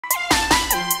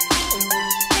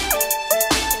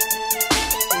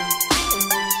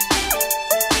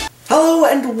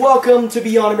and welcome to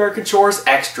Beyond American Chores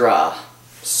Extra.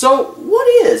 So,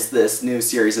 what is this new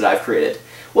series that I've created?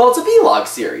 Well, it's a vlog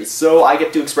series, so I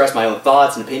get to express my own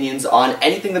thoughts and opinions on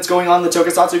anything that's going on in the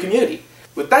tokusatsu community.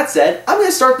 With that said, I'm going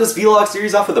to start this vlog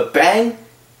series off with a bang,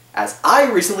 as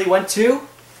I recently went to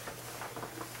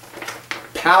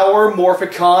Power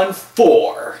Morphicon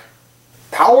 4.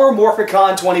 Power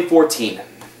Morphicon 2014.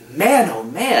 Man, oh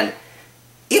man,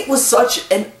 it was such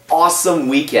an awesome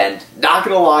weekend. Not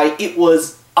gonna lie, it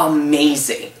was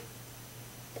amazing.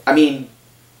 I mean,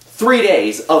 3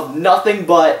 days of nothing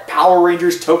but Power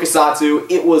Rangers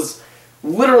tokusatsu. It was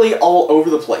literally all over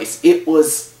the place. It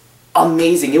was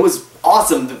amazing. It was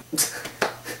awesome.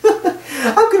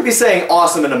 I'm gonna be saying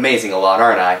awesome and amazing a lot,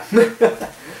 aren't I?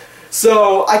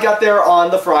 So, I got there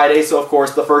on the Friday, so of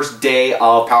course the first day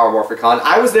of Power Morphicon.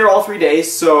 I was there all 3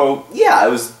 days, so yeah, it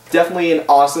was definitely an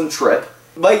awesome trip.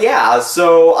 But yeah,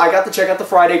 so I got to check out the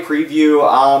Friday preview.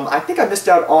 I think I missed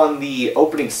out on the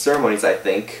opening ceremonies, I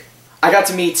think. I got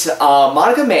to meet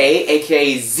Monica May,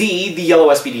 aka Z, the Yellow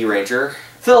SPD Ranger,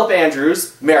 Philip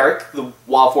Andrews, Merrick, the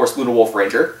Wild Force Luna Wolf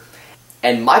Ranger,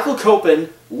 and Michael Copen,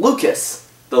 Lucas,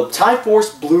 the Time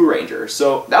Force Blue Ranger.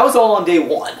 So that was all on day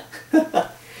one.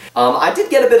 I did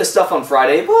get a bit of stuff on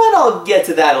Friday, but I'll get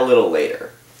to that a little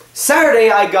later.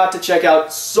 Saturday, I got to check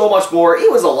out so much more.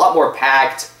 It was a lot more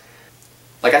packed.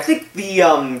 Like, I think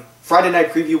the Friday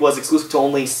night preview was exclusive to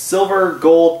only Silver,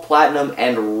 Gold, Platinum,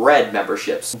 and Red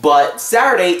memberships. But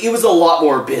Saturday, it was a lot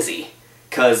more busy,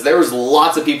 because there was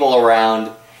lots of people around,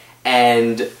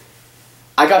 and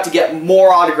I got to get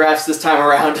more autographs this time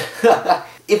around.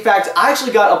 In fact, I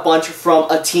actually got a bunch from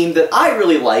a team that I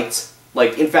really liked.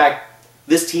 Like, in fact,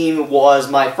 this team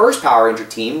was my first Power Ranger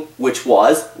team, which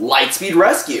was Lightspeed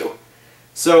Rescue.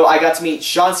 So I got to meet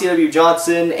Sean C.W.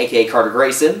 Johnson, aka Carter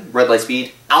Grayson, Red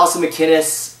Lightspeed, Allison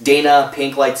McInnes, Dana,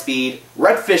 Pink Lightspeed,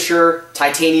 Red Fisher,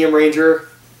 Titanium Ranger,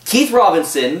 Keith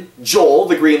Robinson, Joel,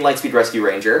 the Green Lightspeed Rescue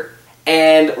Ranger,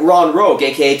 and Ron Rogue,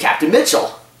 aka Captain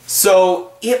Mitchell.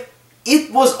 So it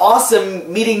was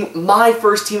awesome meeting my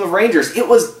first team of Rangers. It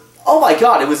was, oh my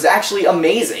god, it was actually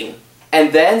amazing.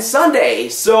 And then Sunday.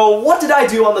 So what did I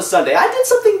do on the Sunday? I did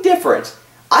something different.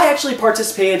 I actually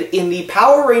participated in the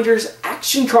Power Rangers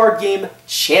Action Card Game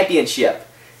Championship.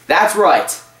 That's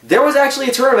right. There was actually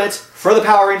a tournament for the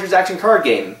Power Rangers Action Card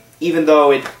Game, even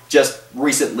though it just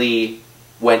recently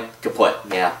went kaput,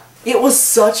 yeah. It was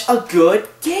such a good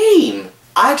game.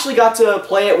 I actually got to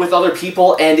play it with other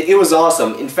people, and it was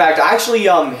awesome. In fact, I actually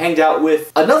hanged out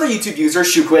with another YouTube user,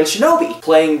 Shuko and Shinobi,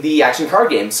 playing the Action Card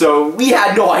Game. So we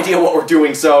had no idea what we're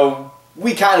doing, so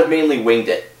we kind of mainly winged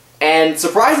it. And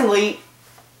surprisingly,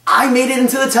 I made it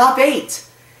into the top 8.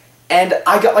 And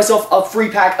I got myself a free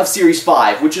pack of Series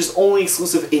 5, which is only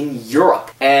exclusive in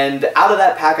Europe. And out of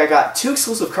that pack, I got 2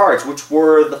 exclusive cards, which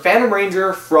were the Phantom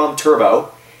Ranger from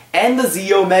Turbo and the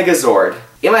Zeo Megazord.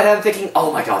 In my head, I'm thinking,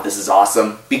 oh my god, this is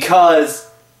awesome, because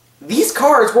these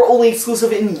cards were only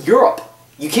exclusive in Europe.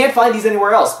 You can't find these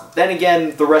anywhere else. Then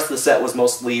again, the rest of the set was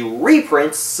mostly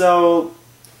reprints, so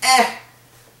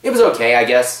it was okay, I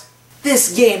guess.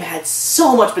 This game had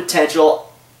so much potential.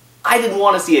 I didn't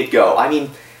want to see it go. I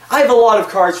mean, I have a lot of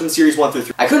cards from Series 1 through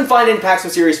 3. I couldn't find any packs from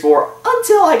Series 4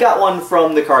 until I got one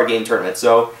from the card game tournament,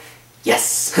 so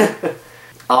yes.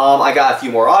 I got a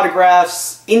few more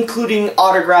autographs, including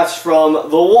autographs from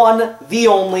the one, the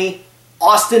only,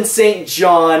 Austin St.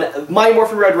 John, Mighty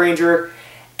Morphin Red Ranger,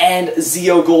 and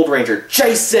Zeo Gold Ranger,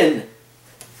 Jason!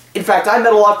 In fact, I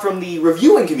met a lot from the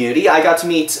reviewing community. I got to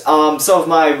meet some of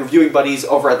my reviewing buddies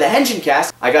over at the Henshin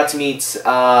Cast. I got to meet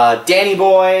Danny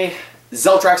Boy,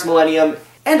 Zeltrax Millennium,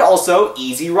 and also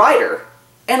Easy Rider.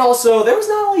 And also, there was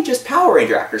not only just Power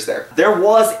Ranger actors there. There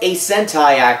was a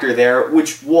Sentai actor there,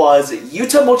 which was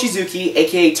Yuta Mochizuki,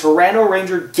 aka Tyranno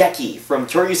Ranger Geki from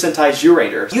Kyoryu Sentai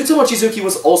Zyuranger. Yuta Mochizuki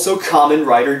was also Kamen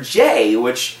Rider J,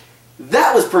 which,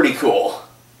 that was pretty cool.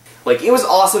 Like, it was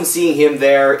awesome seeing him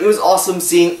there. It was awesome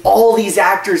seeing all these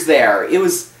actors there. It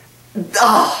was...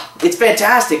 it's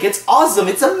fantastic. It's awesome.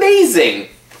 It's amazing.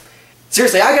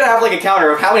 Seriously, I gotta have like a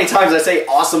counter of how many times I say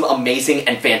awesome, amazing,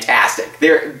 and fantastic.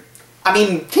 I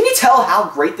mean, can you tell how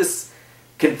great this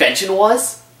convention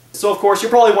was? So of course,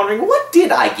 you're probably wondering, what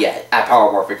did I get at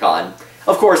Power Morphicon?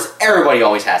 Of course, everybody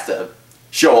always has to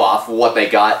show off what they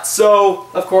got. So,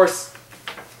 of course,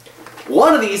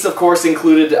 one of these, of course,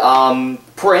 included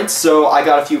prints. So I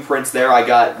got a few prints there. I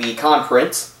got the Con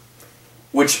print,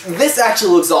 which this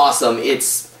actually looks awesome.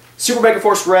 It's Super Mega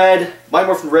Force Red, Mighty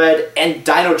Morphin Red, and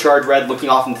Dino Charge Red looking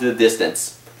off into the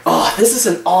distance. Oh, this is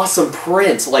an awesome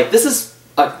print. Like, this is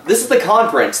the Con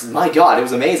print. My god, it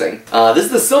was amazing. This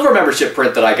is the Silver membership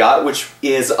print that I got, which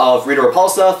is of Rita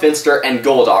Repulsa, Finster, and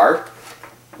Goldar.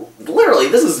 literally,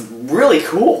 this is really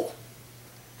cool.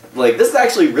 Like, this is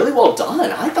actually really well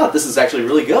done. I thought this is actually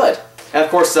really good. And of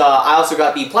course, I also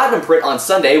got the Platinum print on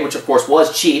Sunday, which of course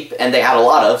was cheap, and they had a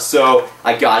lot of, so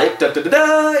I got it.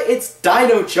 Da-da-da-da! It's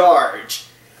Dino Charge,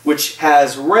 which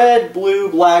has red, blue,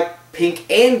 black, pink,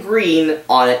 and green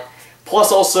on it,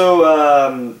 plus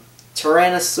also,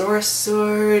 Tyrannosaurus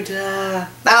Sword,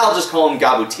 I'll just call him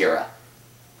Gabutira.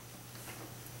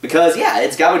 Because, yeah,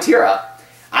 it's Gabutira.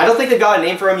 I don't think they've got a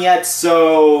name for him yet,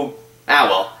 so,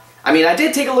 well. I mean, I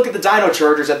did take a look at the Dino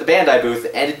Chargers at the Bandai booth,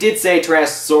 and it did say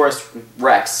Tyrannosaurus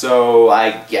Rex, so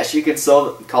I guess you could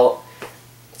call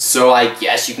this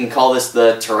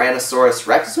the Tyrannosaurus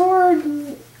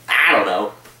Rexord? I don't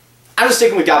know. I'm just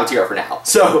sticking with Gabutira for now.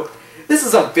 So, this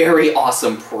is a very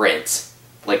awesome print.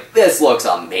 Like, this looks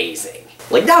amazing.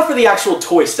 Like, now for the actual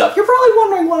toy stuff. You're probably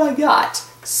wondering what I got.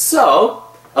 So,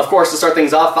 of course, to start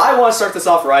things off, I want to start this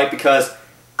off right because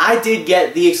I did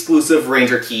get the exclusive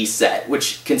Ranger Keys set,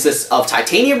 which consists of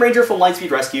Titanium Ranger from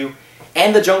Lightspeed Rescue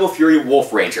and the Jungle Fury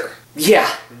Wolf Ranger.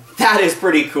 Yeah, that is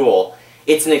pretty cool.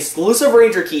 It's an exclusive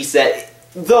Ranger Key set,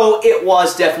 though it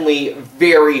was definitely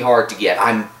very hard to get.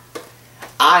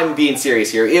 I'm being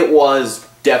serious here. It was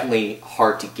definitely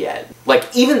hard to get. Like,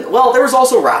 well, there was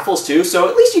also raffles too, so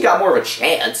at least you got more of a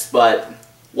chance, but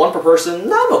one per person,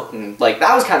 like,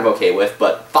 that was kind of okay with,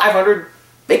 but 500,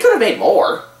 they could have made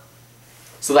more.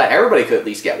 So that everybody could at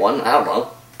least get one, I don't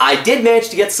know. I did manage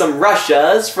to get some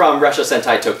Reshas from Resha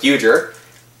Sentai Tokyuger,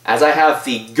 as I have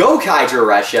the Gokaiger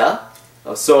Resha,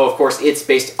 so of course it's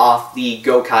based off the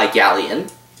Gokai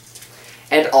Galleon,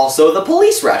 and also the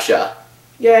Police Resha.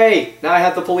 Yay, now I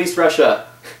have the Police Resha.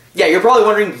 Yeah, you're probably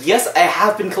wondering, yes, I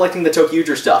have been collecting the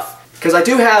Tokyuger stuff, because I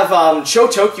do have Sho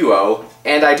Tokyuo,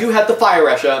 and I do have the Fire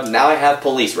Resha, now I have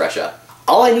Police Resha.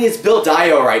 All I need is Bill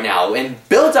Dio right now, and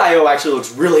Bill Dio actually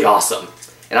looks really awesome.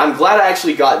 And I'm glad I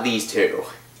actually got these two.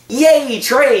 Yay,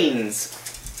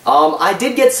 trains! I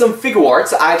did get some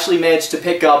Figuarts. I actually managed to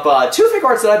pick up two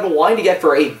Figuarts that I've been wanting to get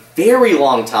for a very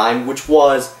long time, which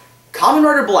was Kamen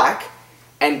Rider Black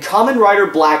and Kamen Rider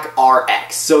Black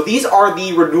RX. So these are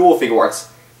the renewal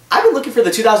Figuarts. I've been looking for the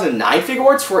 2009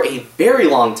 Figuarts for a very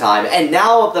long time, and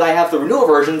now that I have the renewal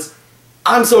versions,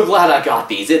 I'm so glad I got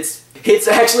these. It's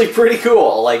actually pretty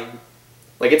cool. Like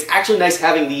it's actually nice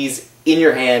having these in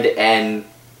your hand and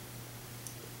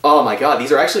oh my god,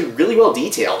 these are actually really well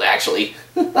detailed, actually.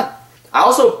 I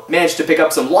also managed to pick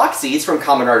up some Lockseeds from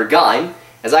Kamen Rider Gaim,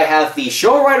 as I have the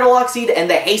Showa Rider Lockseed and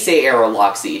the Heisei era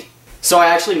Lockseed. So I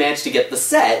actually managed to get the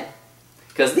set,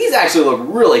 because these actually look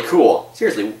really cool.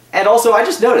 Seriously. And also, I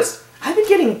just noticed, I've been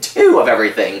getting two of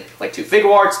everything. Like 2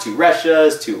 Figuarts, 2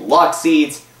 Reshas, 2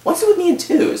 Lockseeds. What's it with me in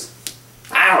twos?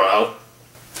 I don't know.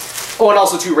 Oh, and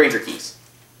also 2 Ranger Keys.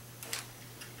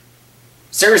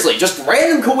 Seriously, just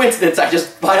random coincidence I just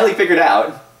finally figured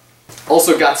out.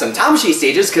 Also got some Tamashii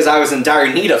stages, because I was in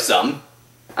dire need of some.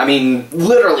 I mean,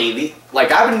 literally,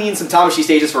 I've been needing some Tamashii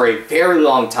stages for a very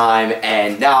long time,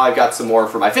 and now I've got some more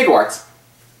for my Figuarts.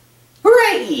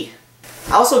 Hooray!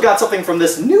 I also got something from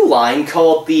this new line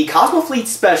called the Cosmo Fleet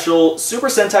Special Super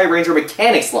Sentai Ranger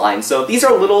Mechanics line. So these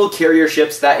are little carrier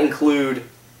ships that include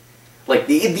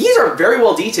these are very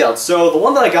well detailed. So the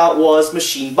one that I got was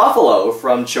Machine Buffalo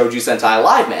from Choju Sentai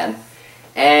Live Man.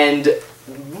 And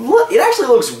it actually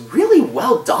looks really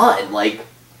well done. Like,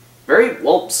 very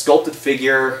well sculpted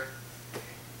figure.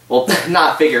 Well,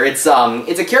 not figure, it's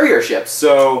a carrier ship.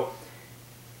 So,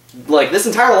 this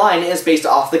entire line is based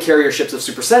off the carrier ships of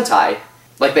Super Sentai.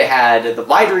 Like, they had the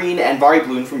Vidrine and Vari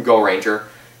Bloon from Go Ranger,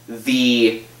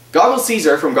 the Goggle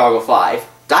Caesar from Goggle 5,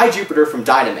 Die Jupiter from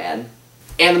Dynaman,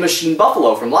 and the Machine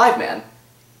Buffalo from Live Man.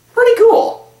 Pretty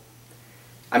cool.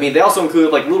 I mean, they also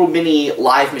include, little mini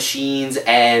live machines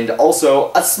and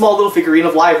also a small little figurine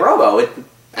of Live Robo. It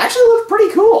actually looked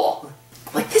pretty cool.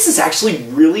 This is actually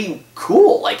really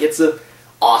cool. It's an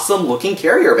awesome looking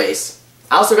carrier base.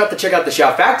 I also got to check out the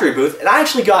Shout Factory booth, and I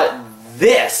actually got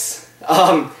this.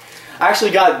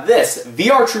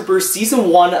 VR Troopers Season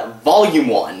 1, Volume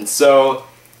 1. So,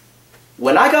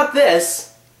 when I got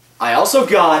this, I also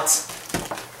got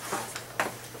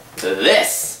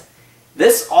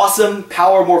this awesome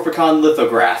Power Morphicon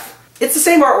lithograph. It's the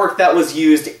same artwork that was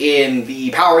used in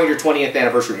the Power Ranger 20th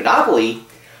Anniversary Monopoly,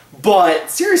 but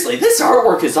seriously, this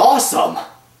artwork is awesome!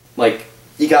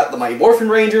 You got the Mighty Morphin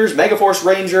Rangers, Megaforce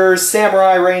Rangers,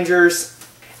 Samurai Rangers,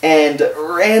 and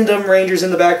random Rangers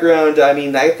in the background. I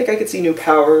mean, I think I can see New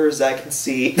Powers, I can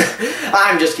see...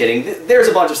 I'm just kidding, there's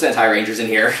a bunch of Sentai Rangers in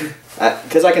here.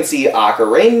 Because I can see Akka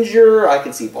Ranger, I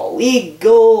can see Ball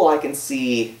Eagle, I can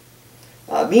see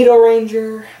Mito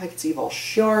Ranger, I can see Vol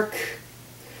Shark,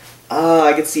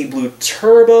 I can see Blue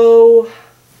Turbo,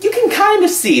 you can kind of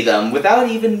see them without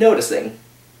even noticing.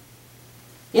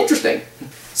 Interesting.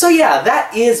 So yeah,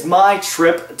 that is my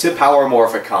trip to Power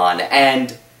Morphicon,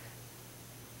 and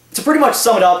to pretty much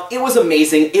sum it up, it was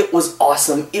amazing, it was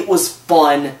awesome, it was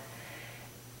fun.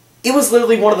 It was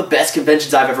literally one of the best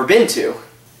conventions I've ever been to.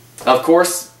 Of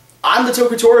course, I'm the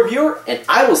Tokutora Reviewer, and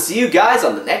I will see you guys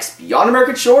on the next Beyond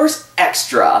American Shores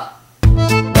Extra.